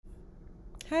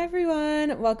Hi,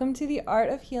 everyone. Welcome to the Art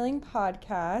of Healing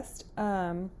podcast.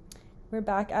 We're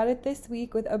back at it this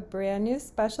week with a brand new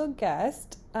special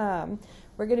guest. We're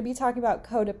going to be talking about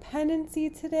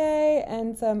codependency today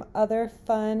and some other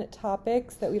fun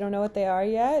topics that we don't know what they are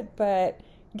yet, but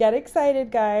get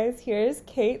excited, guys. Here's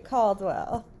Kate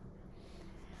Caldwell.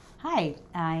 Hi,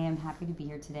 I am happy to be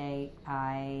here today.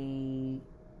 I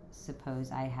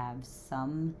suppose I have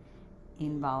some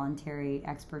involuntary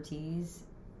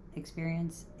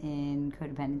experience in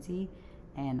codependency,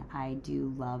 and I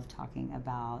do love talking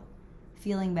about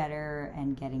feeling better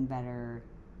and getting better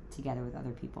together with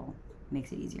other people.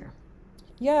 Makes it easier.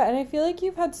 Yeah, and I feel like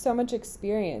you've had so much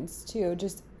experience too,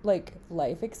 just like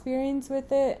life experience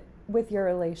with it, with your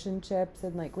relationships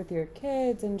and like with your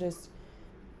kids and just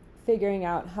figuring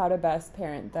out how to best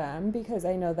parent them, because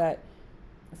I know that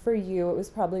for you it was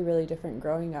probably really different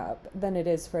growing up than it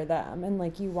is for them, and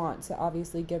like you want to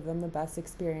obviously give them the best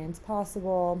experience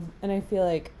possible. And I feel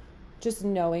like just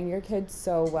knowing your kids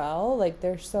so well, like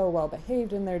they're so well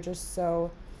behaved and they're just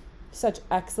such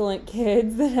excellent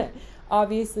kids that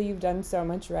obviously you've done so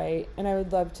much right. And I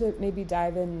would love to maybe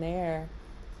dive in there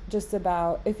just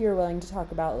about, if you're willing to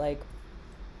talk about like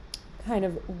kind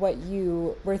of what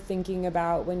you were thinking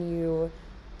about when you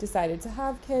decided to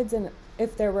have kids, and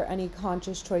if there were any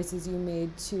conscious choices you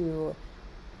made to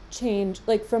change,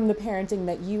 like from the parenting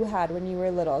that you had when you were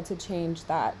little, to change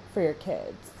that for your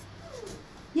kids.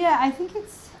 Yeah, I think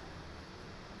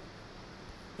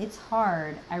it's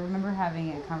hard. I remember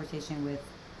having a conversation with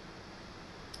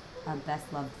a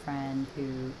best loved friend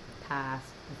who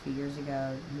passed a few years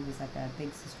ago, who was like a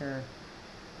big sister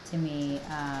to me,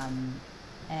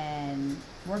 and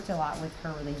worked a lot with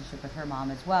her relationship with her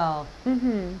mom as well.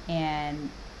 Mm-hmm. And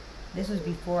this was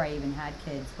before I even had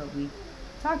kids, but we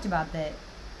talked about that,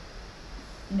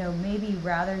 you know, maybe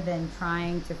rather than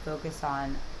trying to focus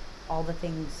on all the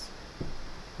things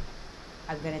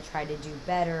I'm going to try to do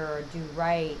better or do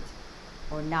right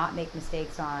or not make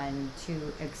mistakes on,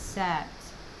 to accept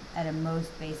at a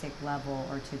most basic level,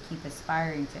 or to keep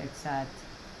aspiring to accept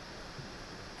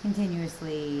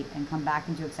continuously and come back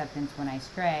into acceptance when I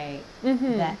stray,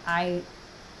 Mm-hmm. that I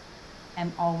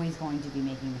am always going to be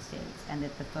making mistakes, and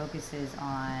that the focus is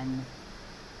on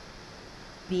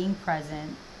being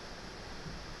present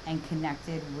and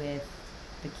connected with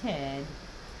the kid,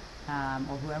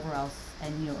 or whoever else,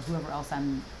 and you know, whoever else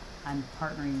I'm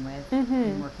partnering with, Mm-hmm.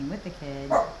 and working with the kid,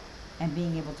 and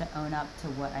being able to own up to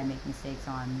what I make mistakes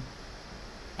on,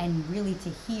 and really to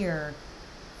hear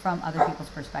from other people's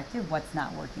perspective what's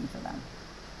not working for them.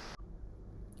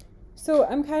 So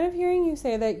I'm kind of hearing you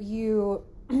say that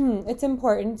it's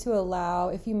important to allow,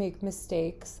 if you make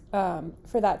mistakes,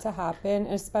 for that to happen.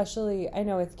 Especially, I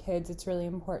know with kids, it's really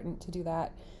important to do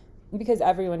that because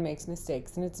everyone makes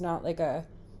mistakes, and it's not like a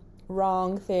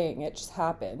wrong thing. It just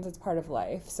happens. It's part of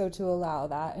life. So to allow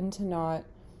that, and to not,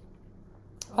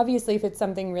 obviously, if it's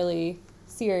something really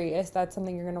serious, that's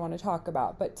something you're going to want to talk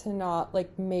about, but to not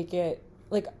like make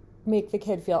the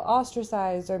kid feel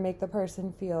ostracized or make the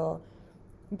person feel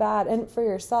bad, and for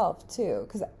yourself too,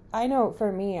 because I know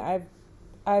for me,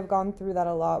 I've gone through that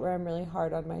a lot, where I'm really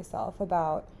hard on myself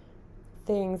about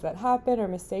things that happen or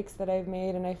mistakes that I've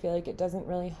made, and I feel like it doesn't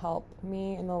really help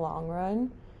me in the long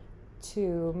run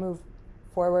to move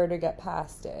forward or get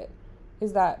past it.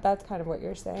 That's kind of what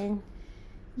you're saying?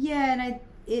 Yeah, and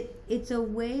it's a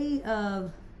way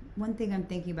of, one thing I'm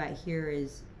thinking about here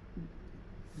is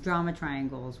drama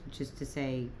triangles, which is to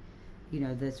say, you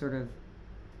know, the sort of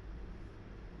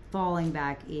falling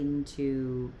back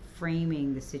into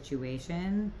framing the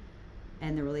situation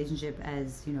and the relationship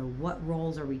as, you know, what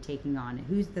roles are we taking on?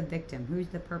 Who's the victim? Who's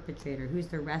the perpetrator? Who's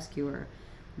the rescuer?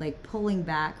 Like pulling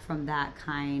back from that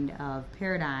kind of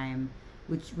paradigm,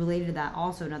 which related to that,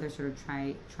 also another sort of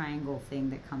triangle thing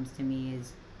that comes to me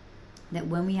is that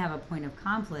when we have a point of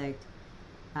conflict,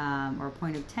 or a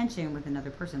point of tension with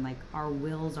another person, like our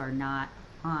wills are not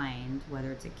aligned,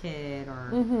 whether it's a kid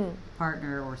or Mm-hmm.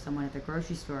 partner or someone at the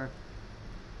grocery store,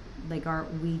 like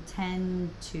we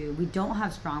don't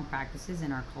have strong practices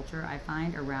in our culture, I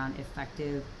find, around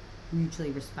effective,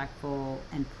 mutually respectful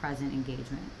and present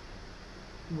engagement.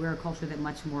 We're a culture that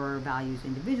much more values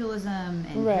individualism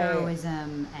and Right.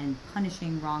 heroism and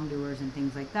punishing wrongdoers and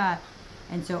things like that.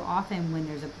 And so often when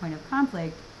there's a point of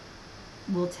conflict,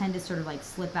 we'll tend to sort of like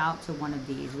slip out to one of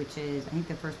these, which is, I think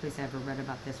the first place I ever read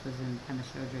about this was in kind of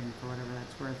Shojin, for whatever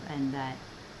that's worth, and that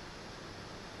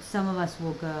some of us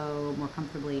will go more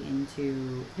comfortably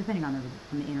into, depending on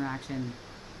the interaction,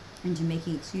 into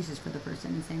making excuses for the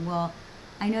person and saying, well,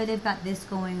 I know they've got this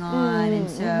going on, and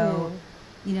so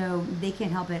you know, they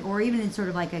can't help it. Or even in sort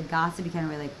of like a gossipy kind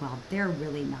of way, like, well, they're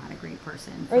really not a great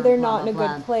person. Or they're blah, not in blah, a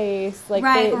blah. good place. Like,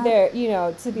 Right. they're, you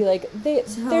know, to be like, they're not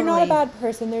a Totally. bad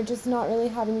person. They're just not really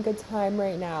having a good time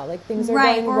right now. Like, things are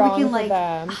Right. going Or wrong we can for like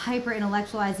them. hyper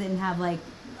intellectualize it and have like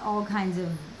all kinds of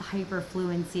hyper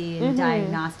fluency and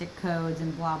diagnostic codes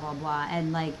and blah, blah, blah.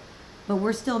 And like, but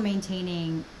we're still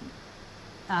maintaining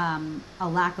a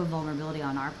lack of vulnerability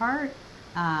on our part.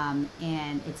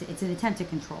 And it's an attempt to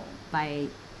control by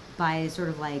sort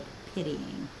of like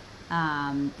pitying.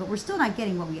 But we're still not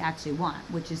getting what we actually want,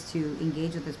 which is to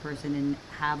engage with this person and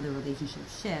have the relationship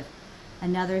shift.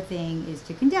 Another thing is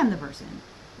to condemn the person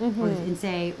and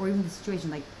say, or even the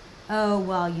situation like, oh,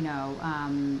 well, you know,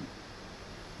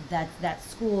 that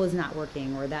school is not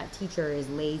working, or that teacher is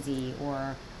lazy,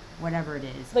 or whatever it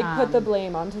is. Like, put the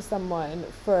blame onto someone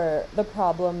for the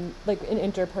problem, like an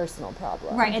interpersonal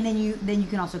problem. Right, and then you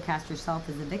can also cast yourself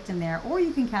as the victim there, or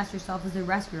you can cast yourself as the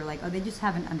rescuer, like, oh, they just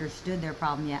haven't understood their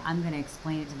problem yet. I'm going to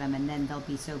explain it to them, and then they'll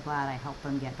be so glad I helped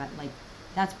them get better. Like,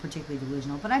 that's particularly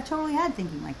delusional, but I've totally had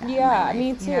thinking like that. Yeah, in my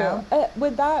life, me too. You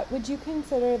know? Would you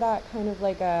consider that kind of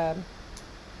like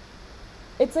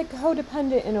it's like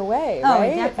codependent in a way, Oh,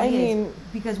 right? it definitely is.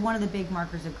 Because one of the big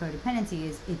markers of codependency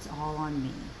is it's all on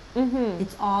me. Mm-hmm.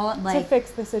 It's all like to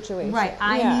fix the situation. Right.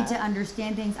 I need to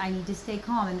understand things. I need to stay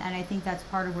calm. And I think that's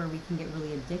part of where we can get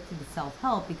really addicted to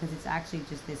self-help, because it's actually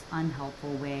just this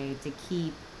unhelpful way to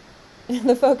keep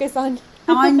the focus on you.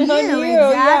 Exactly.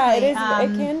 Yeah, it is.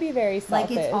 It can be very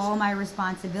selfish. Like, it's all my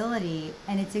responsibility,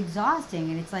 and it's exhausting.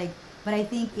 And it's like, but I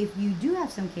think if you do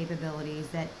have some capabilities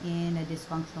that in a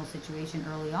dysfunctional situation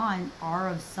early on are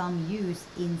of some use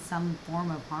in some form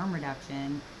of harm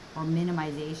reduction or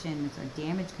minimization or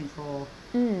damage control,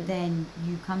 then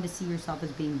you come to see yourself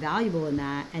as being valuable in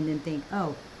that, and then think,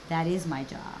 oh, that is my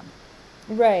job.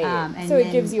 Right. And so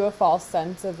it gives you a false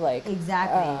sense of like,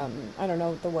 exactly. I don't know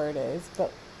what the word is,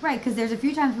 but right, because there's a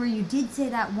few times where you did say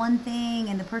that one thing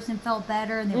and the person felt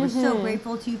better and they were so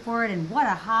grateful to you for it, and what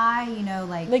a high, you know,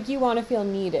 like you want to feel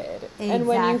needed. Exactly. And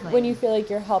when you feel like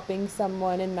you're helping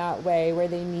someone in that way where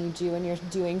they need you and you're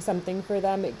doing something for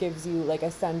them, it gives you like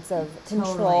a sense of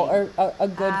control or a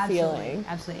good feeling.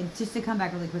 Absolutely. And just to come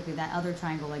back really quickly, that other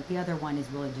triangle, like the other one is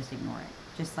really just ignore it.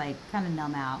 Just like kind of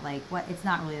numb out, like what, it's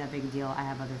not really that big a deal. I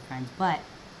have other friends, but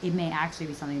it may actually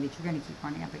be something that you're going to keep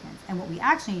running up against. And what we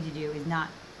actually need to do is not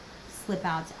slip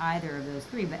out to either of those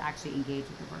three, but actually engage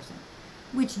with the person.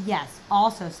 Which, yes,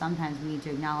 also sometimes we need to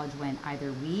acknowledge when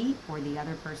either we or the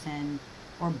other person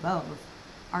or both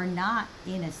are not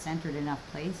in a centered enough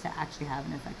place to actually have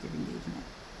an effective engagement.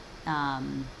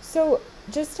 So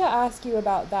just to ask you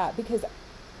about that, because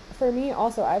for me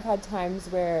also, I've had times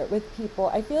where with people,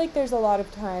 I feel like there's a lot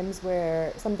of times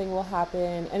where something will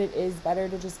happen and it is better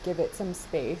to just give it some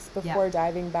space before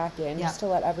diving back in, just to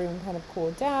let everyone kind of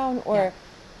cool down. Or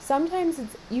sometimes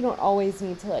you don't always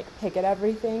need to like pick at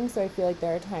everything, so I feel like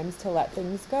there are times to let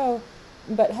things go.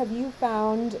 But have you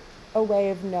found a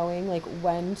way of knowing like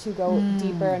when to go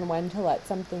deeper and when to let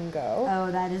something go?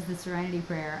 Oh, that is the serenity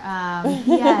prayer.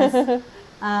 Yes.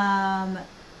 I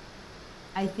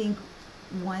think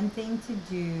one thing to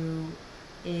do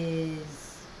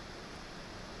is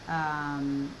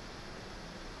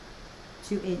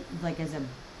like as a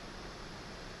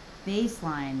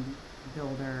baseline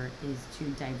builder is to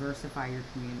diversify your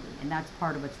community. And that's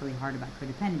part of what's really hard about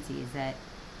codependency, is that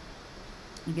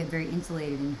you get very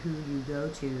insulated in who you go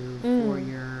to for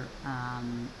your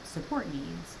support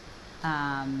needs.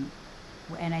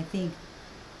 And I think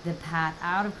the path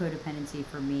out of codependency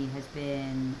for me has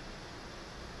been,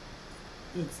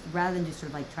 it's rather than just sort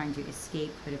of like trying to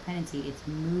escape codependency, it's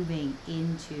moving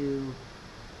into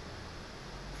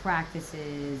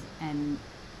practices and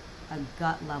a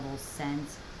gut level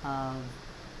sense of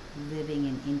living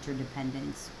in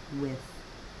interdependence with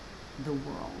the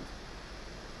world.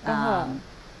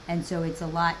 And so it's a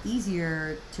lot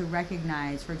easier to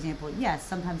recognize, for example, yes,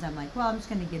 sometimes I'm like, well, I'm just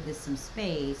going to give this some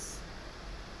space.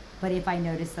 But if I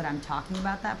notice that I'm talking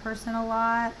about that person a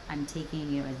lot, I'm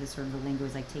taking, as this sort of the lingo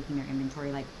is like taking their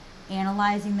inventory, like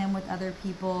analyzing them with other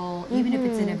people, even if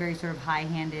it's in a very sort of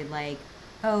high-handed, like,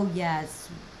 oh, yes,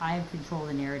 I have control of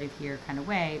the narrative here kind of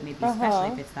way, maybe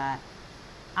especially if it's that.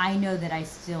 I know that I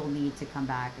still need to come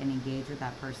back and engage with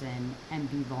that person and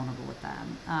be vulnerable with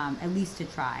them, at least to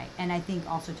try. And I think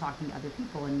also talking to other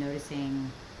people and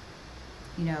noticing,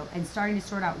 and starting to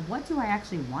sort out, what do I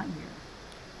actually want here?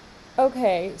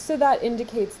 Okay, so that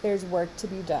indicates there's work to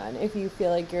be done if you feel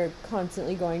like you're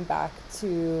constantly going back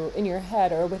to, in your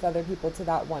head or with other people, to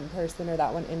that one person or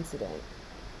that one incident.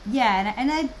 Yeah,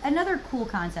 and another cool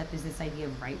concept is this idea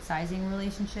of right-sizing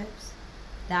relationships.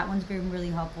 that one's been really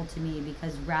helpful to me,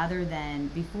 because rather than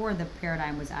before, the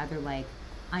paradigm was either like,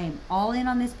 I am all in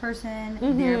on this person,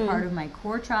 they're part of my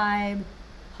core tribe,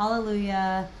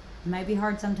 hallelujah, it might be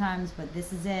hard sometimes, but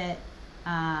this is it,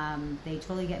 they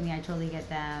totally get me, I totally get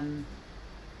them.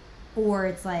 Or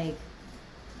it's like,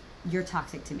 you're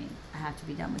toxic to me, I have to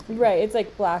be done with you. Right, it's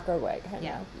like black or white kind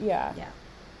of. Yeah.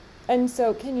 And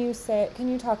so can you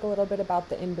talk a little bit about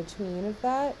the in-between of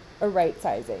that, or right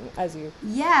sizing as you...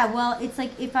 Yeah, well, it's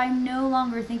like, if I'm no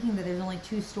longer thinking that there's only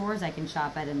 2 stores I can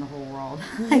shop at in the whole world,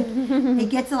 like, it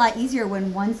gets a lot easier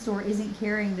when one store isn't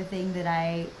carrying the thing that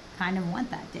I kind of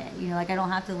want that day. You know, like, I don't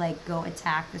have to, like, go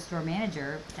attack the store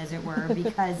manager, as it were,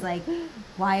 because, like,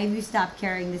 why have you stopped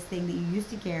carrying this thing that you used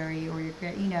to carry, or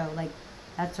you're, you know, like,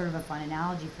 that's sort of a fun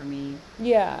analogy for me.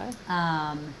 Yeah.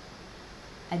 I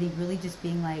think really just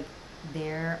being like,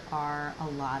 there are a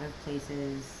lot of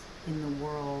places in the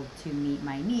world to meet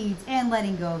my needs, and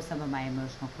letting go of some of my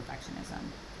emotional perfectionism.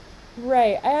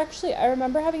 Right. I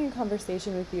remember having a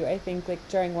conversation with you, I think, like,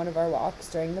 during one of our walks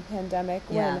during the pandemic,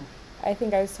 when I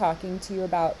think I was talking to you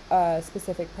about a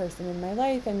specific person in my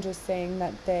life, and just saying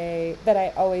that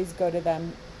I always go to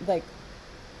them, like,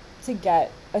 to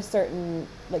get a certain,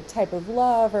 like, type of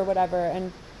love or whatever.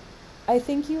 And I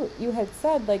think you had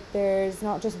said, like, there's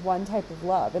not just one type of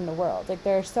love in the world. Like,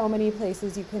 there are so many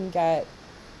places you can get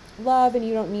love, and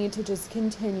you don't need to just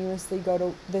continuously go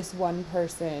to this one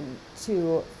person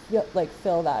to, like,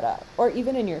 fill that up. Or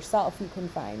even in yourself, you can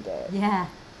find it. Yeah.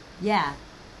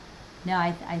 No,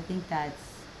 I think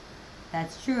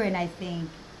that's true, and I think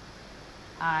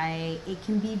it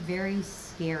can be very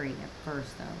scary at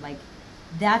first, though. Like,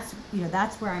 that's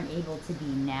where I'm able to be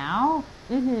now.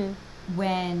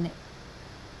 When,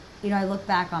 I look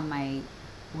back on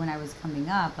when I was coming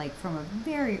up, like, from a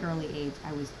very early age,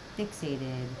 I was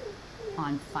fixated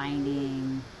on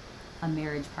finding a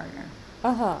marriage partner.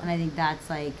 And I think that's,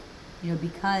 like,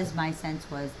 because my sense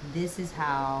was, this is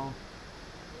how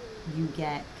you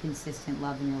get consistent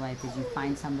love in your life, is you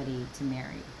find somebody to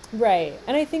marry. Right.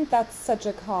 And I think that's such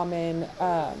a common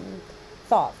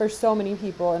thought for so many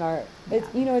people in our,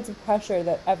 it's a pressure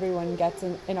that everyone gets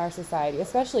in our society,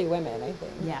 especially women, I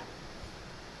think.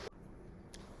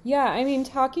 Yeah, I mean,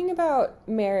 talking about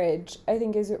marriage, I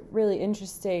think, is really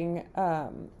interesting,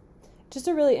 just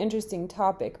a really interesting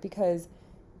topic, because,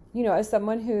 as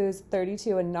someone who's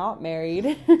 32 and not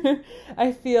married,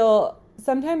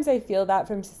 sometimes I feel that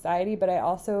from society, but I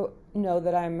also know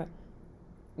that I'm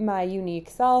my unique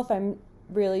self. I'm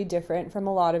really different from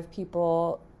a lot of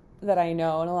people that I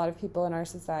know, and a lot of people in our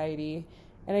society,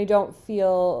 and I don't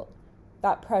feel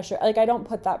that pressure. Like, I don't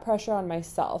put that pressure on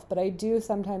myself, but I do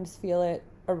sometimes feel it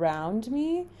around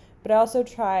me. But I also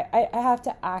I have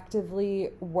to actively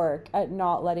work at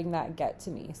not letting that get to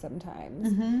me sometimes.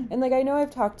 And, like, I know I've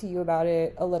talked to you about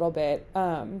it a little bit,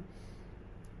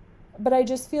 but I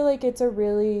just feel like it's just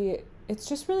really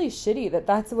shitty that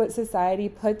that's what society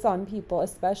puts on people,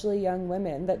 especially young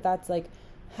women, that's, like,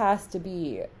 has to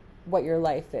be what your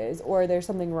life is, or there's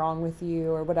something wrong with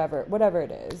you, or whatever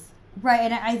it is. Right.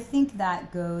 And I think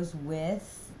that goes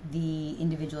with the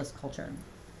individualist culture.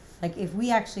 Like, if we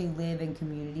actually live in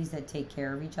communities that take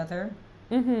care of each other,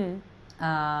 that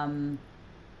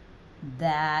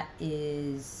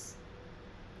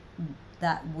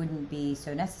wouldn't be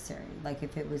so necessary. Like,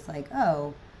 if it was like,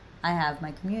 oh, I have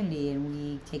my community and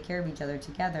we take care of each other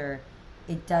together,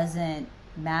 it doesn't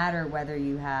matter whether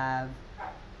you have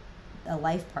a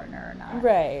life partner or not.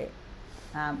 Right.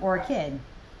 Or a kid.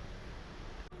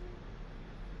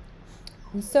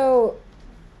 So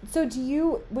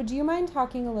would you mind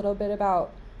talking a little bit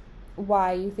about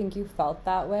why you think you felt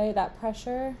that way, that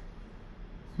pressure?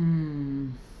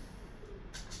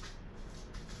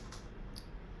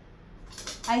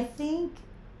 I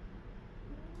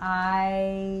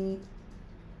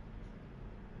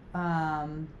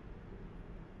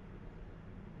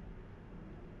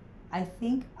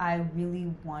think I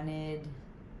really wanted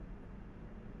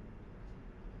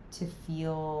to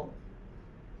feel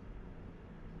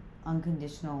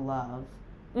unconditional love.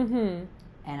 And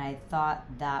I thought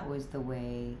that was the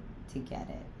way to get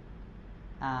it.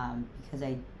 Because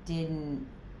I didn't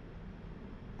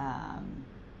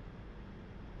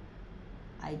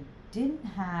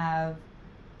have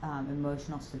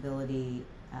emotional stability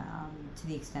to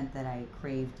the extent that I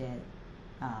craved it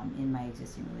in my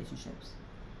existing relationships.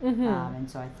 And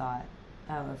so I thought,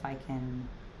 oh, if I can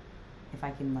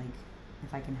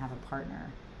have a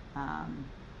partner,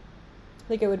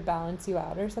 like, it would balance you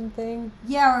out or something.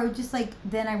 Yeah, or just, like,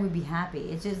 then I would be happy.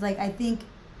 It's just, like, I think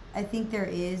there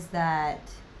is that.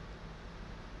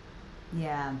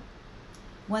 Yeah.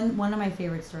 One of my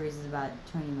favorite stories is about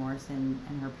Toni Morrison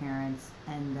and her parents,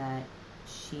 and that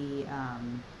she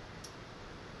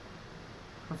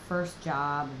her first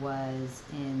job was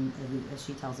in, as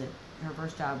she tells it, her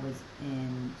first job was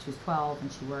she was 12 and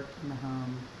she worked in the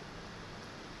home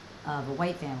of a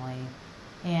white family,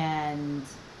 and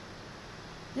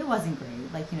it wasn't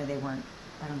great. Like, they weren't,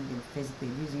 I don't think they were physically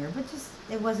abusing her, but just,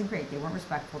 it wasn't great. They weren't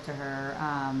respectful to her,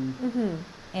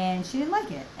 and she didn't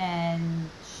like it, and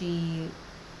she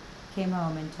came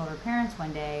home and told her parents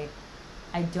one day,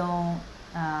 I don't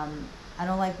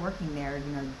like working there,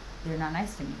 they're not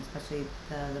nice to me, especially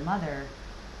the mother.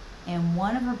 And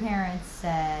one of her parents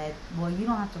said, well, you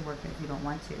don't have to work there if you don't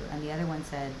want to. And the other one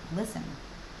said, listen,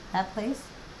 that place,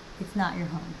 it's not your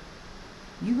home.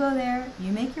 You go there,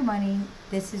 you make your money,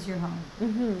 this is your home.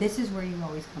 This is where you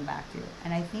always come back to.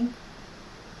 And I think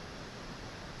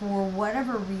for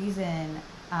whatever reason,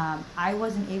 I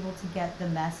wasn't able to get the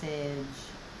message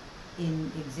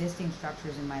in existing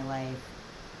structures in my life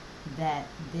that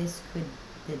this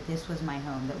was my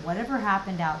home, that whatever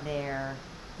happened out there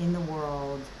in the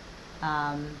world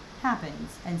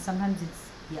happens, and sometimes it's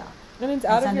yuck, and it's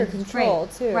out of your control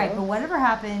too, right? But whatever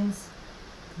happens,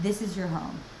 this is your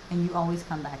home, and you always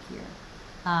come back here.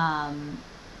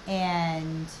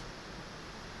 And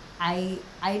I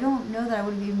don't know that I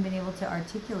would have even been able to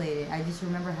articulate it. I just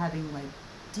remember having like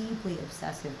deeply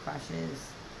obsessive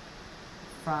crushes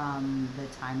from the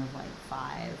time of like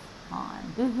 5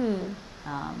 on.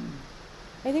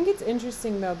 I think it's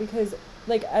interesting though, because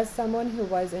like as someone who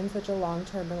was in such a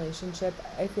long-term relationship,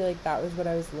 I feel like that was what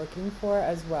I was looking for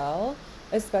as well,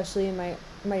 especially in my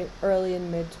early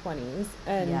and mid 20s.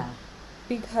 And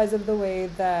because of the way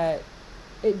that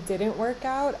it didn't work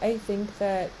out, I think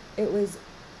that it was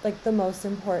like the most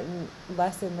important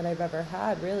lesson that I've ever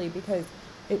had, really, because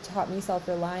it taught me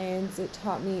self-reliance, it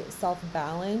taught me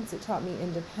self-balance, it taught me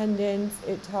independence,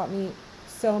 it taught me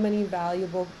so many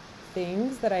valuable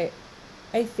things that I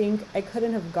think I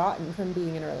couldn't have gotten from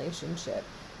being in a relationship,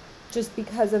 just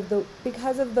because of the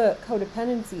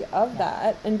codependency of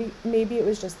that. And maybe it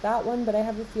was just that one, but I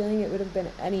have a feeling it would have been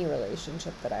any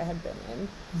relationship that I had been in.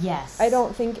 Yes. I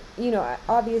don't think,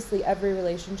 obviously every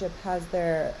relationship has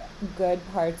their good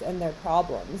parts and their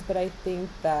problems, but I think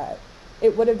that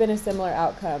it would have been a similar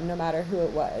outcome no matter who it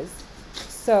was.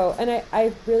 So, and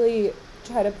I really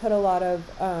try to put a lot of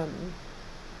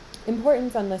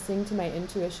importance on listening to my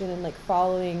intuition and like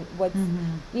following what's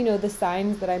the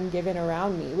signs that I'm given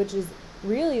around me, which is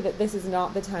really that this is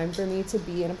not the time for me to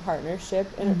be in a partnership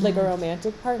and like a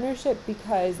romantic partnership,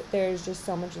 because there's just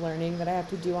so much learning that I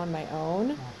have to do on my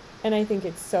own, and I think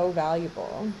it's so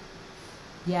valuable.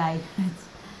 When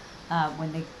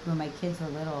my kids were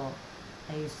little,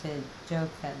 I used to joke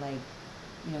that like,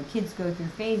 kids go through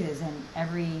phases, and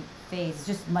every phase is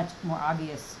just much more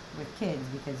obvious with kids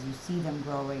because you see them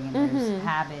growing, and there's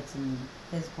habits and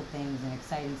physical things and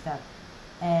exciting stuff.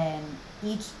 And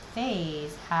each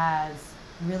phase has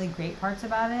really great parts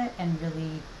about it and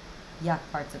really yuck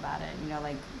parts about it.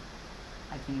 Like,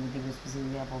 I can't even think of a specific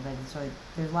example, but it's like,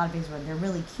 there's a lot of phases where they're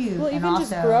really cute. Well, and even also,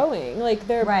 just growing, like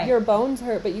your bones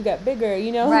hurt, but you get bigger.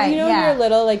 Right, when you're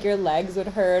little, like your legs would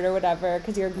hurt or whatever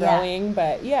because you're growing.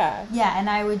 But and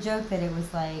I would joke that it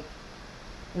was like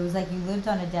you lived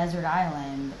on a desert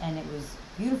island, and it was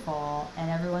beautiful, and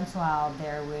every once in a while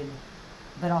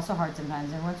but also hard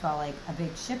sometimes, every once in a while like a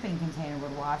big shipping container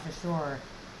would wash ashore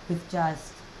with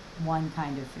just one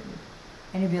kind of food,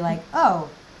 and it'd be like, oh,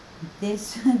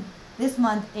 this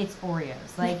month it's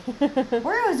Oreos. Like,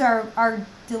 Oreos are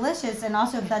delicious, and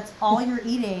also if that's all you're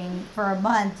eating for a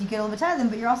month, you get a little bit tired of them,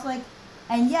 but you're also like,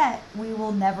 and yet we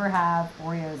will never have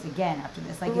Oreos again after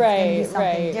this. Like, it's going to be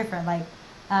something different. Like,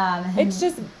 it's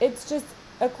just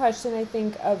a question, I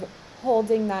think, of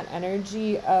holding that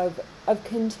energy of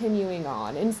continuing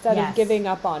on instead of giving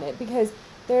up on it, because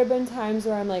there have been times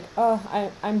where I'm like, oh,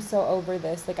 I'm so over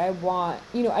this. Like, I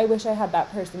wish I had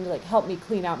that person to like help me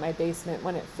clean out my basement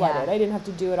when it flooded. I didn't have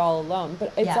to do it all alone.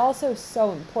 But it's also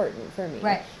so important for me,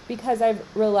 because I've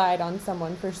relied on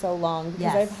someone for so long,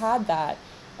 because I've had that,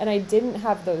 and I didn't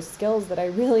have those skills that I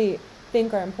really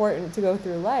think are important to go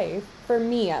through life, for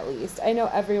me at least. I know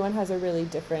everyone has a really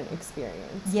different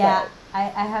experience. I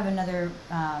have another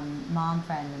mom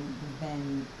friend, and we've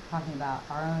been talking about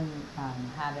our own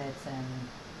habits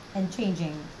and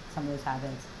changing some of those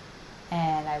habits.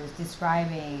 And I was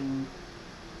describing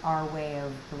our way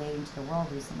of relating to the world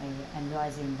recently, and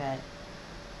realizing that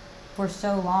for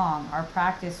so long our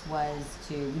practice was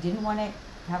we didn't want to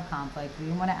have conflict. We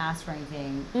didn't want to ask for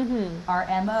anything. Mm-hmm. Our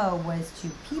MO was to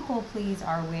people please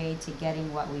our way to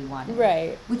getting what we wanted.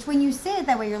 Right. Which, when you say it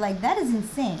that way, you're like, that is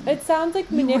insane. It sounds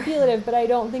like manipulative, but I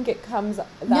don't think it comes that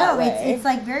way. No, it's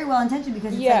like very well intentioned,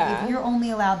 because it's like, if you're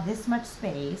only allowed this much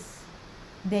space,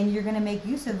 then you're going to make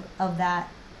use of that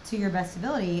to your best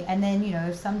ability. And then, you know,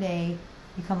 if someday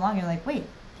you come along, you're like, wait,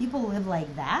 people live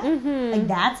like that? Mm-hmm. Like,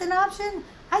 that's an option?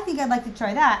 I think I'd like to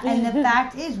try that. And the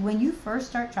fact is, when you first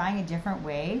start trying a different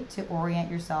way to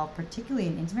orient yourself, particularly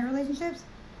in intimate relationships,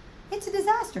 it's a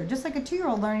disaster. Just like a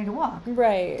 2-year-old learning to walk.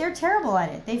 Right. They're terrible at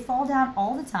it. They fall down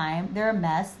all the time. They're a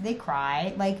mess. They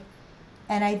cry. Like,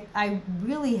 and I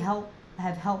really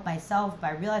have helped myself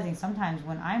by realizing sometimes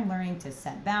when I'm learning to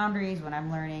set boundaries, when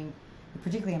I'm learning,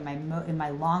 particularly in my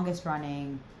longest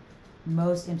running,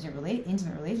 most intimate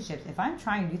relationships, if I'm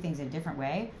trying to do things in a different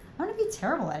way, I'm going to be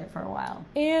terrible at it for a while.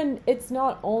 And it's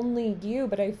not only you,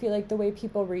 but I feel like the way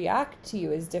people react to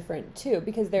you is different too,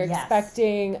 because they're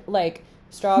expecting like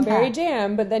strawberry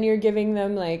jam, but then you're giving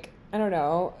them like, I don't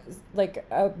know, like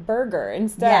a burger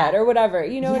instead or whatever.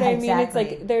 You know what I mean? Exactly. It's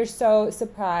like they're so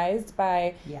surprised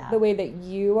by the way that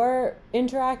you are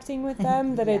interacting with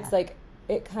them that it's like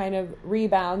it kind of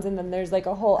rebounds, and then there's like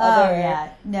a whole other... Oh,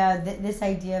 yeah. No, this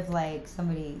idea of like,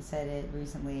 somebody said it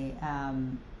recently,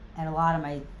 and a lot of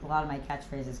my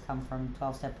catchphrases come from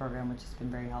 12-step program, which has been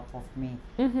very helpful for me.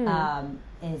 Mm-hmm.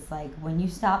 Is like, when you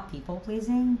stop people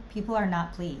pleasing, people are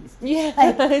not pleased. Yeah,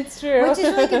 like, it's true. Which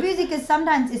is really confusing, because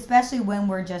sometimes, especially when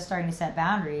we're just starting to set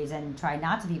boundaries and try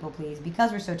not to people please,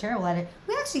 because we're so terrible at it,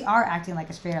 we actually are acting like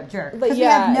a straight up jerk, because we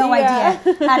have no idea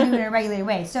how to do it in a regulated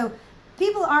way. So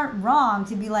people aren't wrong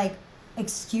to be like,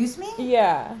 excuse me?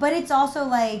 Yeah. But it's also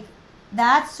like,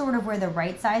 that's sort of where the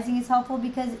right sizing is helpful,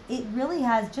 because it really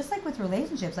has, just like with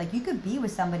relationships, like you could be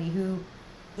with somebody who,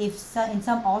 in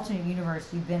some alternate universe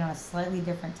you've been on a slightly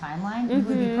different timeline, you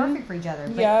would be perfect for each other,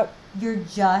 but you're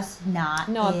just not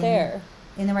there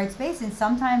in the right space. And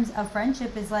sometimes a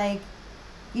friendship is like,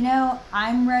 you know,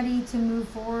 I'm ready to move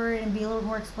forward and be a little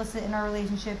more explicit in our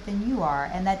relationship than you are,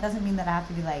 and that doesn't mean that I have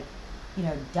to be like, you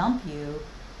know, dump you,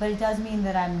 but it does mean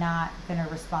that I'm not going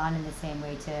to respond in the same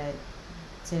way to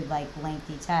like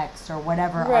lengthy text or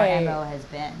whatever our MO has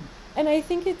been. And I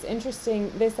think it's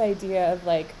interesting, this idea of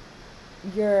like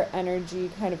your energy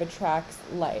kind of attracts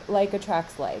like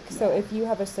attracts like. So if you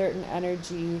have a certain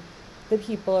energy, the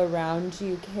people around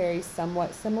you carry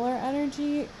somewhat similar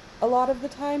energy a lot of the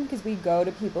time, because we go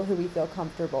to people who we feel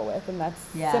comfortable with, and that's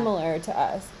similar to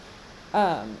us.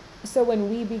 So when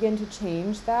we begin to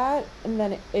change that, and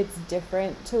then it's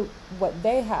different to what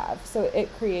they have, so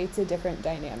it creates a different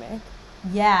dynamic.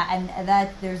 Yeah, and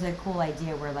that there's a cool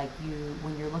idea where like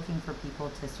when you're looking for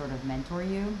people to sort of mentor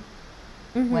you,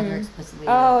 whether explicitly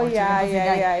or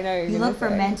I know you look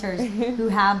for mentors who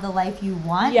have the life you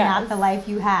want, not the life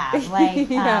you have. Like,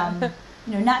 you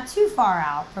know, not too far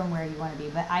out from where you want to be.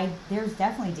 But there's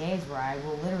definitely days where I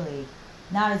will literally,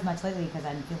 not as much lately because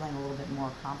I'm feeling a little bit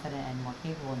more confident and more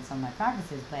capable in some of my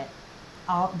practices, but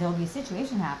there'll be a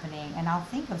situation happening, and I'll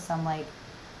think of some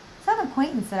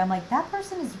acquaintance that I'm like, that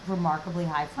person is remarkably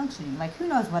high functioning. Like, who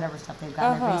knows whatever stuff they've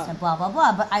got in their basement, blah, blah,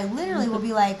 blah. But I literally will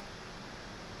be like,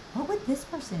 what would this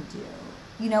person do?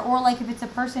 You know, or like if it's a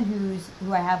person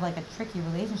who I have like a tricky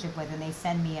relationship with, and they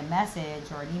send me a message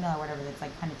or an email or whatever that's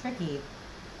like kind of tricky,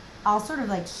 I'll sort of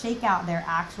like shake out their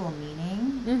actual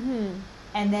meaning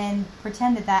and then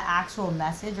pretend that actual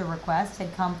message or request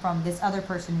had come from this other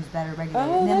person who's better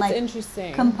regulated. And then that's like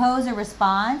interesting. Compose a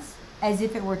response as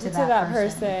if it were to that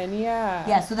person.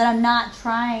 Yeah, so that I'm not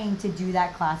trying to do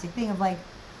that classic thing of like,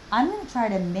 I'm going to try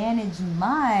to manage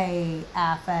my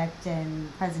affect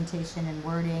and presentation and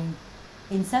wording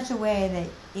in such a way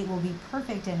that it will be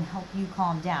perfect and help you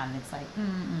calm down. And it's like,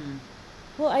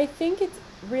 Well, I think it's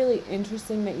really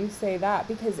interesting that you say that,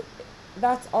 because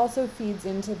that's also feeds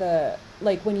into the,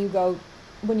 like, when you go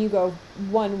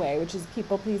one way, which is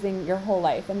people pleasing your whole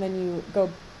life, and then you go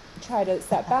try to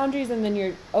set boundaries, and then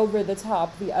you're over the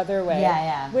top the other way.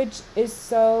 Which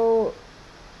is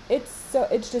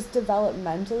it's just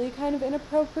developmentally kind of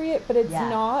inappropriate, but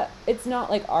it's not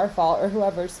like our fault or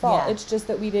whoever's fault. It's just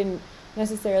that we didn't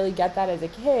necessarily get that as a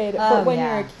kid. But when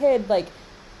you're a kid, like,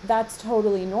 that's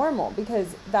totally normal,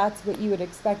 because that's what you would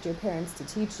expect your parents to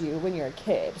teach you when you're a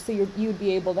kid. So you'd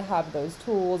be able to have those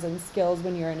tools and skills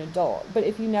when you're an adult. But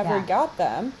if you never got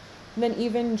them, then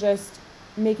even just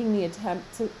making the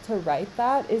attempt to write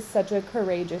that is such a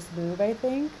courageous move, I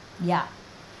think. Yeah.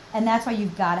 And that's why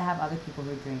you've got to have other people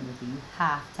who are doing it with you. You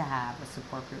have to have a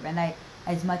support group. And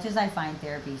as much as I find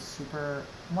therapy super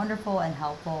wonderful and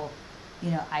helpful,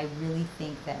 you know, I really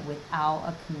think that without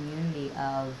a community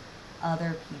of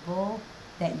other people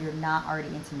that you're not already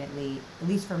intimately, at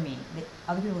least for me, that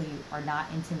other people you are not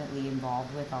intimately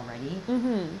involved with already,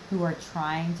 who are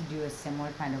trying to do a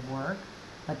similar kind of work,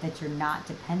 but that you're not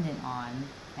dependent on,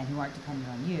 and who aren't dependent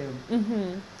on you,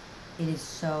 it is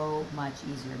so much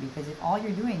easier. Because if all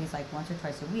you're doing is like once or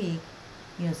twice a week,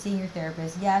 you know, seeing your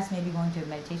therapist, yes, maybe going to a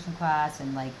meditation class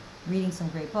and like reading some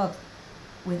great books,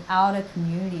 without a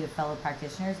community of fellow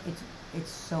practitioners,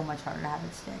 it's so much harder to have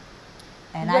it stick.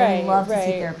 And I would love to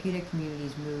see therapeutic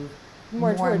communities move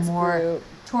more and more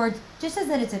towards, just as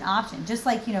that it's an option. Just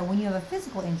like, you know, when you have a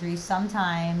physical injury,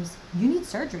 sometimes you need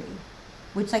surgery,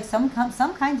 which like some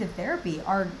kinds of therapy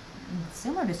are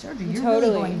similar to surgery. You're really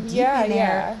going deep in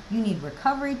there. You need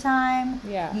recovery time.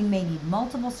 Yeah. You may need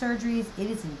multiple surgeries. It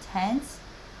is intense,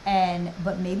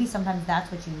 but maybe sometimes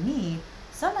that's what you need.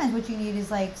 Sometimes what you need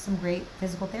is like some great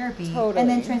physical therapy, and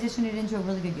then transition it into a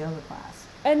really good yoga class.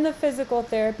 And the physical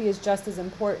therapy is just as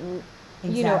important,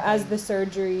 you know, as the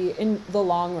surgery in the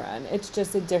long run. It's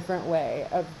just a different way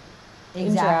of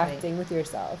interacting with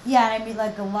yourself. Yeah, and I mean,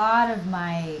 like a lot of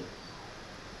my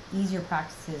easier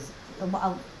practices, a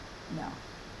lot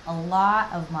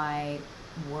of my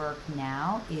work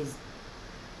now is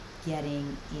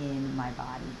getting in my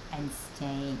body and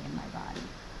staying in my body.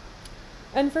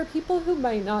 And for people who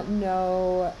might not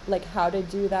know like how to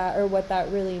do that or what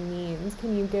that really means,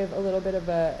 can you give a little bit of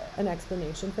an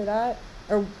explanation for that,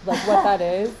 or like what that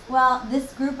is? Well,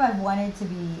 this group I've wanted to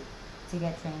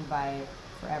get trained by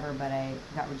forever, but I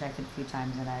got rejected a few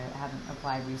times and I haven't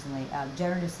applied recently.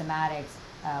 Generative somatics.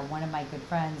 One of my good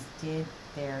friends did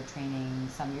their training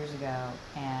some years ago,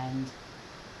 and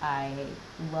I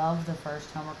loved the first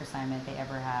homework assignment they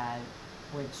ever had,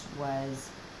 which was,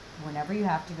 whenever you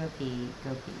have to go pee,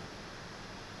 go pee.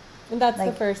 And that's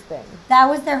like, the first thing. That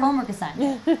was their homework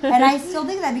assignment. And I still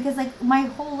think that because, like, my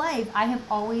whole life, I have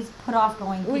always put off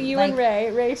going pee. Well, you like,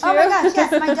 and Ray too? Oh my gosh,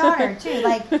 yes, my daughter too.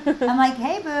 Like, I'm like,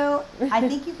 hey, boo, I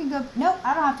think you can go. Nope,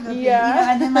 I don't have to go pee. Yeah. You know,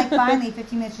 and then, like, finally,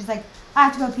 15 minutes, she's like, I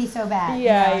have to go pee so bad.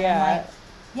 Yeah, you know? And I'm like,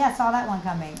 yeah, saw that one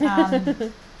coming.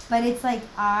 But it's like,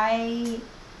 I'm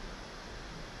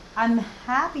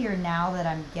happier now that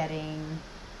I'm getting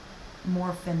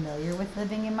more familiar with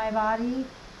living in my body,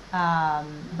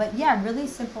 but yeah, really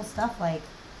simple stuff like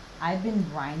I've been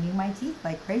grinding my teeth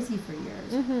like crazy for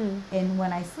years, and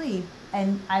when I sleep,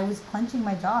 and I was clenching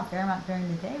my jaw a fair amount during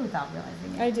the day without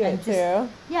realizing it. I do it too.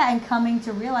 Yeah, and coming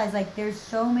to realize like there's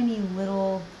so many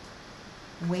little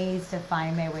ways to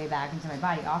find my way back into my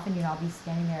body. Often, you know, I'll be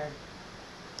standing there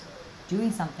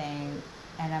doing something,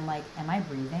 and I'm like, am I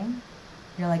breathing?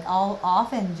 You know, like I'll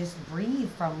often just breathe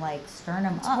from like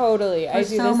sternum up. Totally, I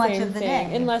do so the much same of the thing.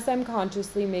 day. Unless I'm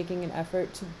consciously making an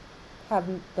effort to have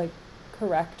like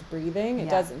correct breathing, it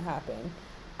doesn't happen.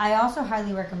 I also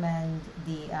highly recommend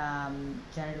the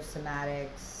generative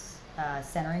somatics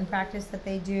centering practice that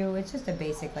they do. It's just a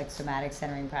basic like somatic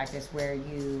centering practice where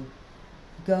you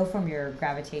go from your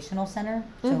gravitational center,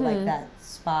 so like that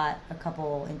spot a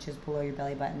couple inches below your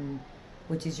belly button,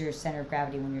 which is your center of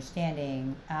gravity when you're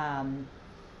standing,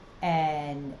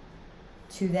 and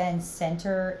to then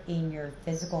center in your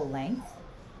physical length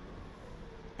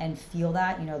and feel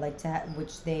that, you know, like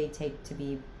which they take to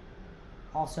be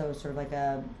also sort of like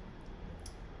a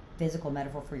physical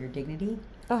metaphor for your dignity.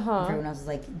 Everyone else is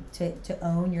like to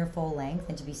own your full length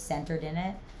and to be centered in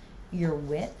it, your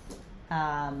width. You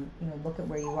know, look at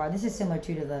where you are. This is similar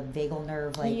to the vagal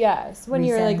nerve, like when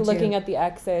you're like looking at the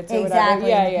exits or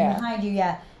exactly, whatever. Yeah. Behind you,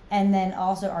 and then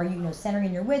also are you, you know,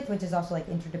 centering your width, which is also like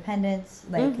interdependence,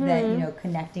 like that, you know,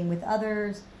 connecting with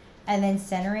others, and then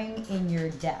centering in your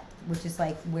depth, which is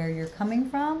like where you're coming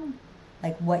from,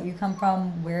 like what you come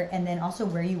from, where, and then also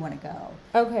where you want to go.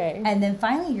 Okay. And then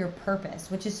finally your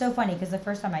purpose, which is so funny because the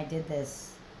first time I did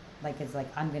this, like it's like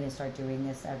I'm going to start doing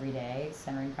this every day.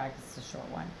 Centering practice is a short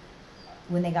one.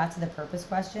 When they got to the purpose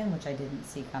question, which I didn't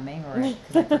see coming, or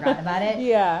because I forgot about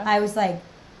it, I was like,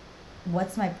 it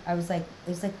was like,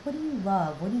 what do you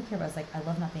love? What do you care about? I was like, I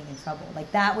love not being in trouble.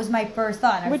 Like, that was my first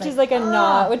thought. Which is like a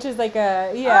not, which is like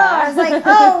a, I was like,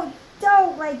 oh,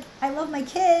 don't, like, I love my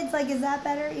kids. Like, is that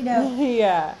better? You know?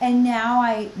 Yeah. And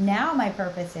now my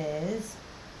purpose is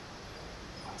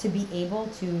to be able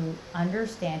to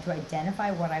understand, to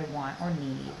identify what I want or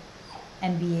need,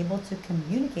 and be able to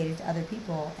communicate it to other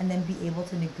people, and then be able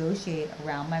to negotiate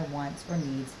around my wants or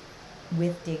needs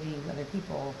with dignity with other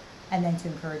people, and then to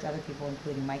encourage other people,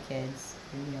 including my kids,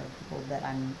 and, you know, people that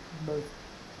I'm both,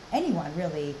 anyone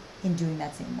really, in doing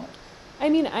that same work. I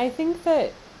mean, I think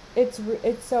that it's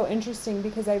so interesting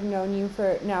because I've known you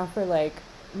for like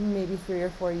maybe 3 or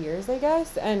 4 years, I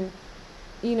guess, and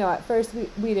you know, at first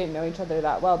we didn't know each other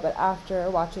that well, but after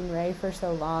watching Ray for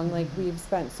so long, like, we've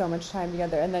spent so much time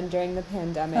together. And then during the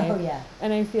pandemic, Oh, yeah.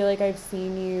 and I feel like I've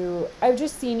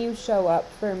just seen you show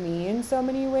up for me in so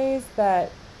many ways that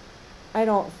I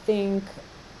don't think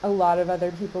a lot of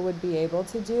other people would be able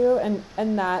to do. And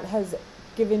that has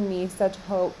given me such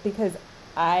hope, because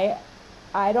I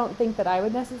don't think that I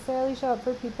would necessarily show up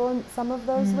for people in some of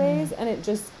those ways. And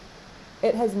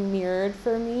it has mirrored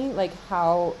for me, like,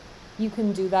 how you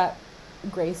can do that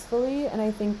gracefully. And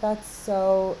I think that's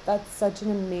such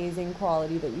an amazing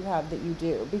quality that you have, that you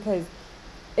do, because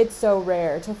it's so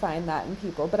rare to find that in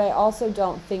people. But I also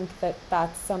don't think that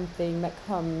that's something that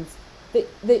comes,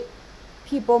 that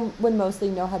people would mostly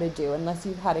know how to do, unless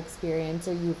you've had experience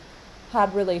or you've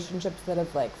had relationships that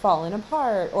have, like, fallen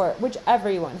apart, or which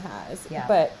everyone has. Yeah.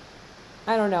 But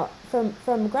I don't know,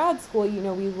 from grad school, you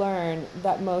know, we learn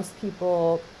that most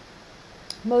people,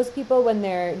 when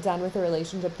they're done with a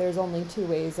relationship, there's only two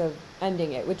ways of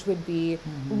ending it, which would be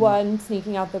one,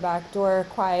 sneaking out the back door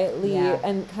quietly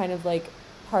and kind of, like,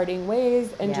 parting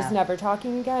ways and just never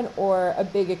talking again, or a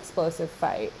big explosive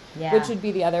fight, which would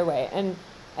be the other way. And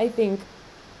I think,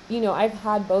 you know, I've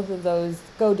had both of those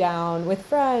go down with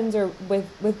friends or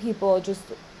with people just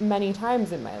many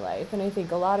times in my life. And I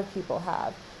think a lot of people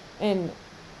have. And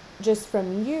just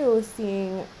from you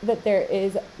seeing that there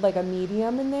is, like, a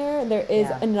medium in there, and there is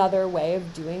another way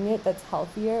of doing it that's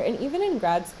healthier. And even in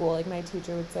grad school, like, my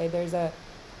teacher would say there's a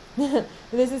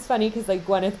this is funny because, like,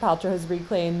 Gwyneth Paltrow has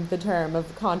reclaimed the term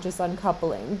of conscious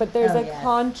uncoupling, but there's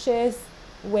conscious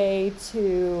way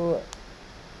to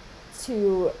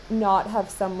not have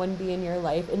someone be in your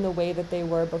life in the way that they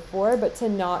were before, but to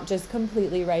not just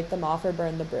completely write them off or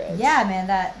burn the bridge. Yeah, man,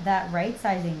 that right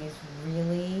sizing is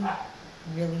really,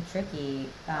 really tricky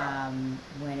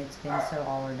when it's been so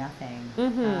all or nothing.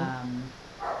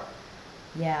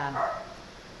 Yeah.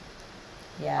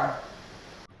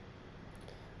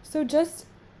 So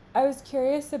I was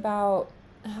curious about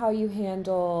how you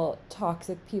handle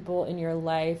toxic people in your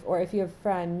life, or if you have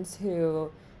friends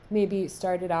who maybe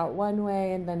started out one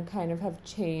way and then kind of have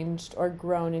changed or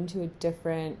grown into a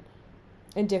different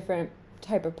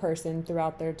type of person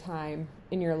throughout their time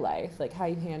in your life, like how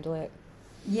you handle it.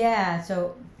 Yeah,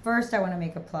 so first I want to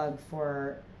make a plug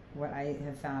for what I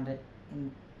have found an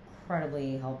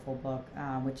incredibly helpful book,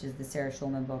 which is the Sarah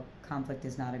Schulman book, Conflict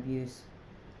is Not Abuse.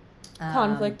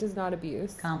 Conflict is Not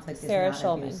Abuse. Conflict Sarah is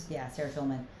Not Schulman. Abuse. Yeah, Sarah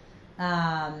Schulman.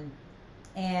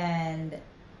 And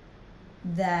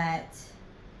that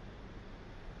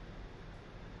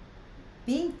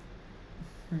being...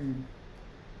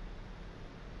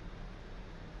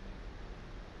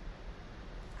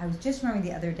 I was just remembering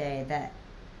the other day that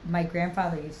my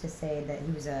grandfather used to say that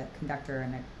he was a conductor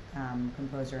and a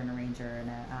composer and arranger and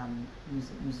a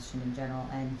musician in general,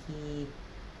 and he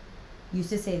used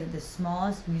to say that the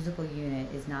smallest musical unit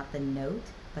is not the note,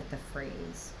 but the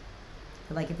phrase.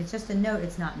 Like, if it's just a note,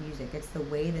 it's not music. It's the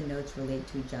way the notes relate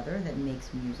to each other that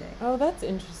makes music. Oh, that's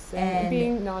interesting. And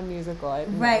being non-musical,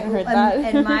 I've right, never heard that.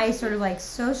 And my sort of, like,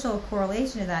 social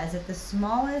correlation to that is that the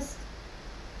smallest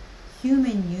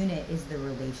human unit is the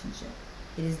relationship.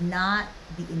 It is not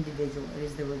the individual. It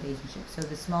is the relationship. So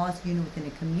the smallest unit within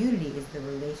a community is the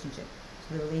relationship.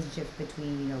 So the relationships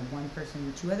between, you know, one person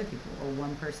and two other people, or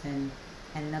one person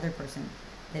and another person.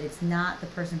 That it's not the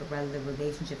person, but rather the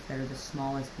relationships that are the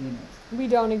smallest units. We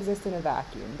don't exist in a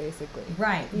vacuum, basically.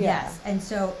 Right. Yeah. Yes. And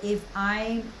so if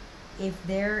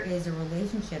there is a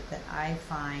relationship that I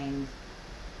find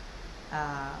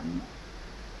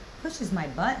pushes my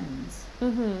buttons,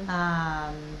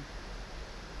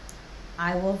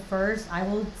 I will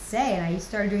say, and I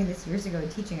started doing this years ago in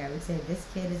teaching, I would say, this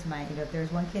kid is my, you know, if there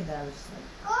was one kid that I was just like,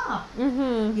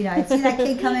 you know, I'd see that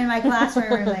kid come in my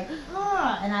classroom and like,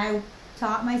 and I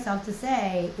taught myself to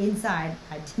say inside,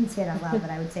 I didn't say it out loud,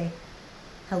 but I would say,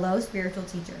 hello, spiritual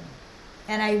teacher.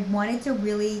 And I wanted to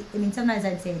really, I mean, sometimes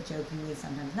I'd say it jokingly,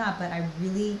 sometimes not, but I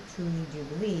really, truly do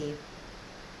believe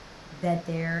that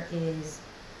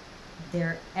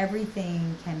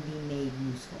everything can be made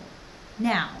useful.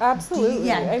 Now,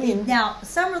 absolutely. I mean, now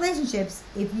some relationships,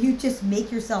 if you just make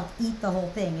yourself eat the whole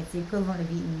thing, it's the equivalent of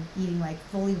eating like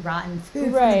fully rotten food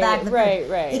from the back of the fridge.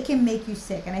 Right. It can make you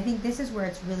sick, and I think this is where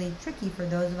it's really tricky for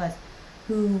those of us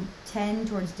who tend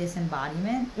towards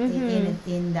disembodiment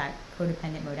in that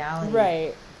codependent modality.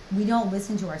 Right. We don't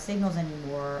listen to our signals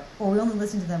anymore, or we only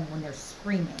listen to them when they're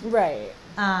screaming. Right.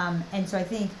 And so I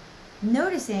think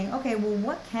noticing, okay, well,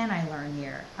 what can I learn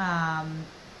here?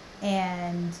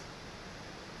 And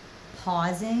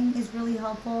pausing is really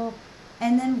helpful.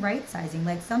 And then right sizing.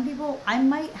 Like, some people, I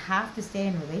might have to stay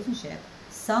in a relationship,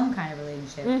 some kind of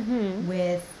relationship,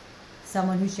 with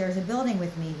someone who shares a building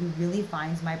with me who really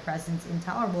finds my presence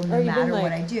intolerable no or matter even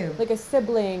what I do. Like a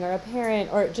sibling or a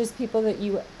parent or just people that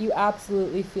you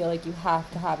absolutely feel like you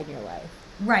have to have in your life.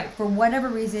 Right. For whatever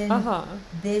reason, Uh-huh.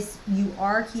 you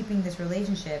are keeping this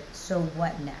relationship, so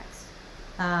what next?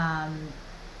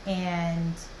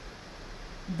 And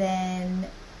then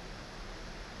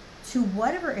to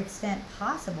whatever extent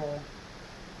possible,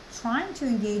 trying to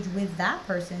engage with that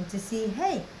person to see,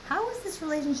 hey, how is this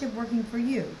relationship working for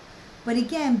you? But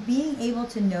again, being able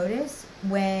to notice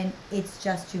when it's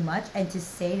just too much and to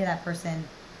say to that person,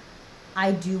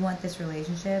 I do want this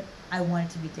relationship. I want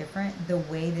it to be different. The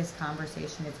way this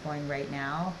conversation is going right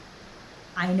now,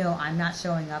 I know I'm not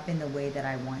showing up in the way that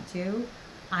I want to.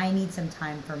 I need some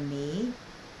time for me,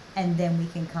 and then we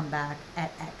can come back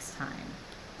at X time.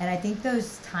 And I think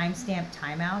those timestamp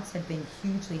timeouts have been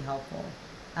hugely helpful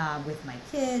with my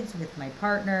kids, with my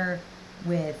partner,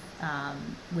 with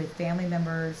family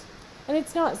members. And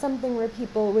it's not something where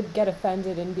people would get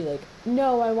offended and be like,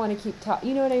 no, I want to keep talking.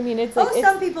 You know what I mean? It's like,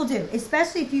 some people do,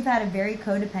 especially if you've had a very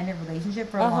codependent relationship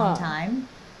for a long time,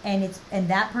 and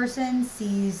that person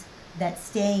sees that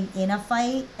staying in a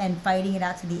fight and fighting it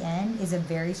out to the end is a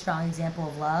very strong example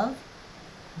of love.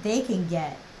 They can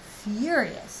get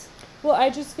furious. Well,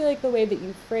 I just feel like the way that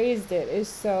you phrased it is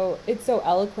it's so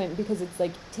eloquent, because it's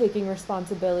like taking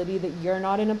responsibility that you're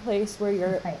not in a place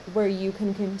where where you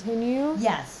can continue.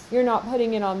 Yes. You're not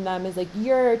putting it on them as like,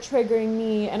 you're triggering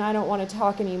me and I don't want to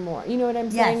talk anymore. You know what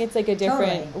I'm saying? It's like a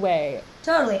different way.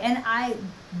 Totally. And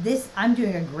I'm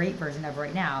doing a great version of it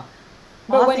right now.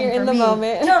 But when you're in the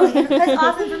moment. Totally. Because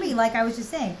often for me, like I was just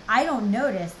saying, I don't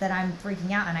notice that I'm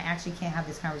freaking out and I actually can't have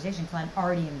this conversation because I'm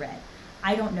already in red.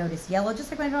 I don't notice yellow,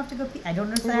 just like when I don't have to go pee. I don't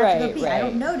notice that I have to go pee. I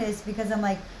don't notice because I'm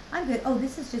like, I'm good. Oh,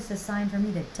 this is just a sign for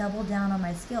me to double down on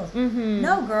my skills. Mm-hmm.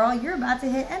 No, girl, you're about to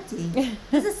hit empty.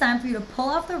 This is a sign for you to pull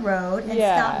off the road and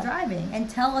stop driving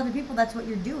and tell other people that's what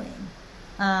you're doing.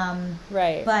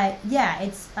 Right. But yeah,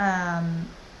 it's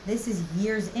this is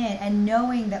years in, and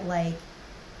knowing that like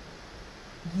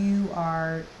you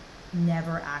are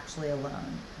never actually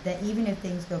alone. That even if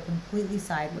things go completely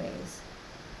sideways,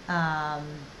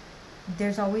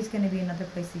 there's always going to be another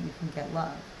place that you can get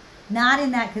love. Not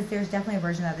in that, because there's definitely a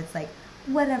version of it's like,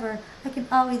 whatever, I can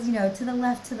always, to the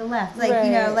left. Like,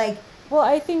 like... Well,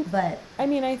 I think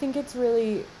it's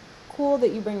really cool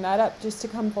that you bring that up, just to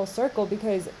come full circle,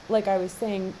 because like I was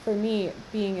saying, for me,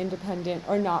 being independent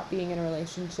or not being in a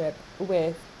relationship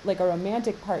with like a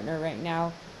romantic partner right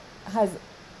now has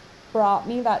brought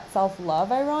me that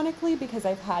self-love, ironically, because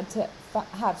I've had to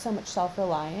have so much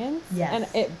self-reliance. Yes.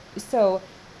 And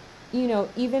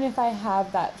even if I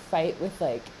have that fight with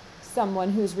like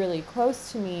someone who's really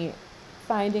close to me,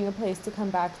 finding a place to come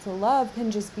back to love can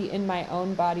just be in my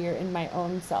own body or in my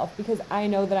own self, because I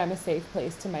know that I'm a safe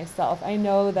place to myself. I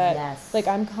know that like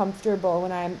I'm comfortable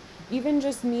when I'm even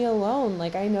just me alone.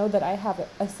 Like I know that I have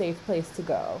a safe place to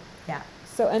go. Yeah.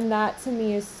 So, and that to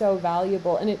me is so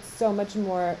valuable, and it's so much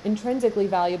more intrinsically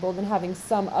valuable than having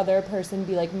some other person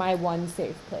be like my one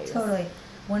safe place. Totally.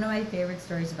 One of my favorite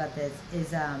stories about this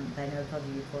is, that I know I've told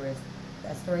you before, is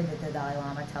a story that the Dalai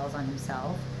Lama tells on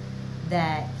himself,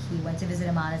 that he went to visit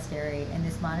a monastery, and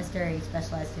this monastery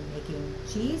specialized in making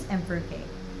cheese and fruitcake.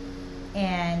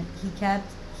 And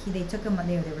they took him,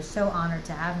 they were so honored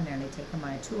to have him there, and they take him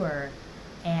on a tour,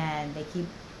 and they keep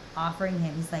offering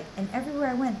him, he's like, and everywhere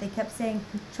I went, they kept saying,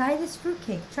 try this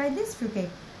fruitcake.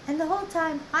 And the whole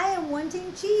time, I am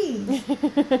wanting cheese.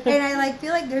 And I like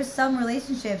feel like there's some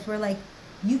relationships where like,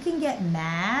 you can get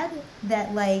mad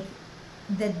that like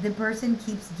that the person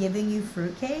keeps giving you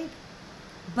fruitcake,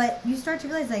 but you start to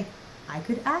realize like, I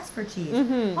could ask for cheese.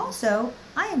 Mm-hmm. Also,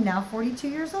 I am now 42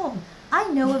 years old. I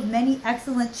know of many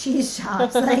excellent cheese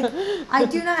shops. Like, I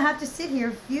do not have to sit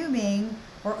here fuming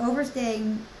or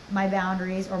overstaying my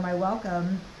boundaries or my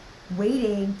welcome,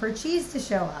 waiting for cheese to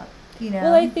show up.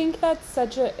 Well, I think that's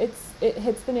it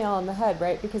hits the nail on the head,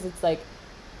 right? Because it's like,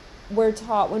 we're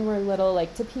taught when we're little,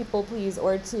 like, to people please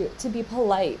or to be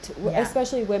polite,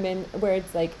 especially women, where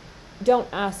it's like, don't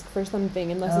ask for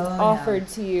something unless it's offered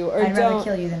to you, or I'd rather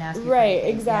kill you than ask you for right,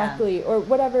 anything. exactly, or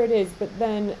whatever it is. But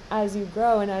then as you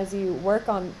grow and as you work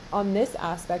on this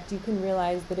aspect, you can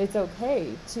realize that it's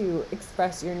okay to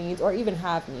express your needs or even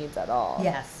have needs at all.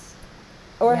 Yes.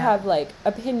 Or have like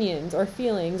opinions or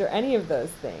feelings or any of those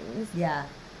things. Yeah.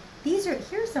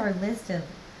 Here's our list of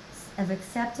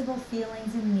acceptable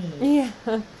feelings and needs.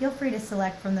 Yeah. Feel free to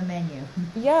select from the menu.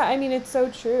 Yeah, I mean, it's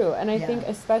so true. And I think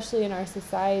especially in our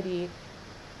society,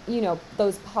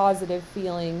 those positive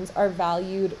feelings are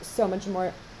valued so much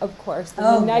more, of course,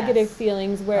 than the negative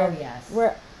feelings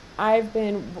where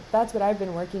that's what I've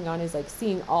been working on, is like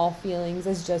seeing all feelings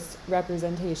as just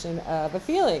representation of a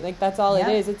feeling. Like that's all Yep.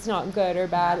 it is. It's not good or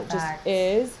bad. Not It just facts.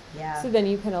 is. Yeah. So then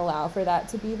you can allow for that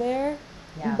to be there.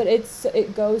 Yeah. But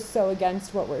it goes so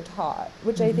against what we're taught,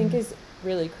 which I think Mhm. is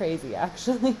really crazy,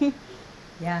 actually.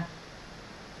 Yeah.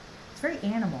 It's very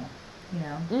animal, you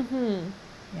know? Mm-hmm.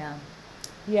 Yeah.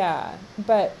 Yeah,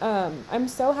 but I'm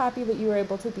so happy that you were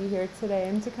able to be here today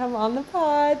and to come on the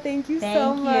pod. Thank you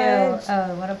so much. Thank you.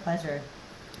 Oh, what a pleasure.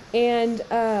 And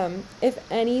if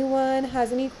anyone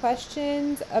has any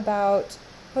questions about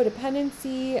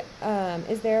codependency,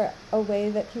 is there a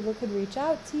way that people could reach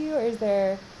out to you, or is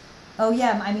there... Oh,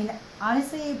 yeah. I mean,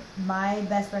 honestly, my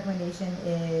best recommendation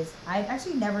is I've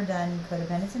actually never done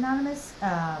Codependence Anonymous,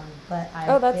 but I've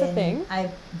Oh, that's a thing?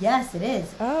 Yes, it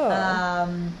is. Oh.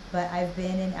 But I've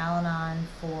been in Al-Anon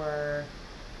for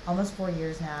almost 4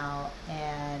 years now,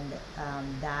 and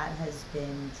that has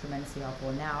been tremendously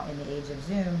helpful. Now, in the age of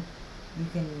Zoom, you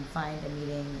can find a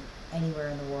meeting anywhere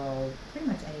in the world, pretty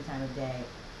much any time of day.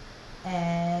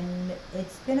 And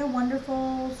it's been a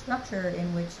wonderful structure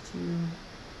in which to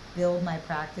build my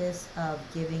practice of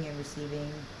giving and receiving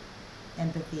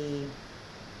empathy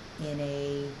in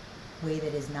a way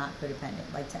that is not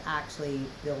codependent, like to actually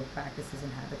build practices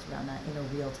and habits around that in a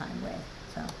real-time way.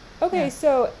 So Okay, yeah.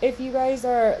 so if you guys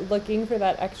are looking for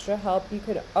that extra help, you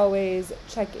could always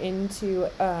check into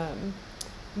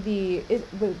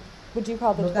would you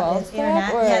call the Look up, 12 it's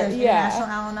step? Or, there's International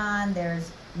Al-Anon,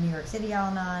 there's New York City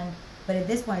Al-Anon, but at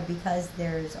this point, because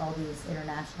there's all these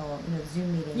international,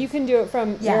 Zoom meetings. You can do it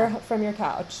from Yeah. your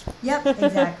couch. Yep,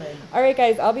 exactly. All right,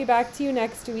 guys, I'll be back to you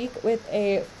next week with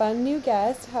a fun new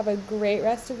guest. Have a great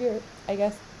rest of your, I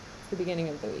guess it's the beginning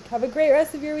of the week. Have a great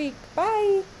rest of your week.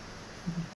 Bye.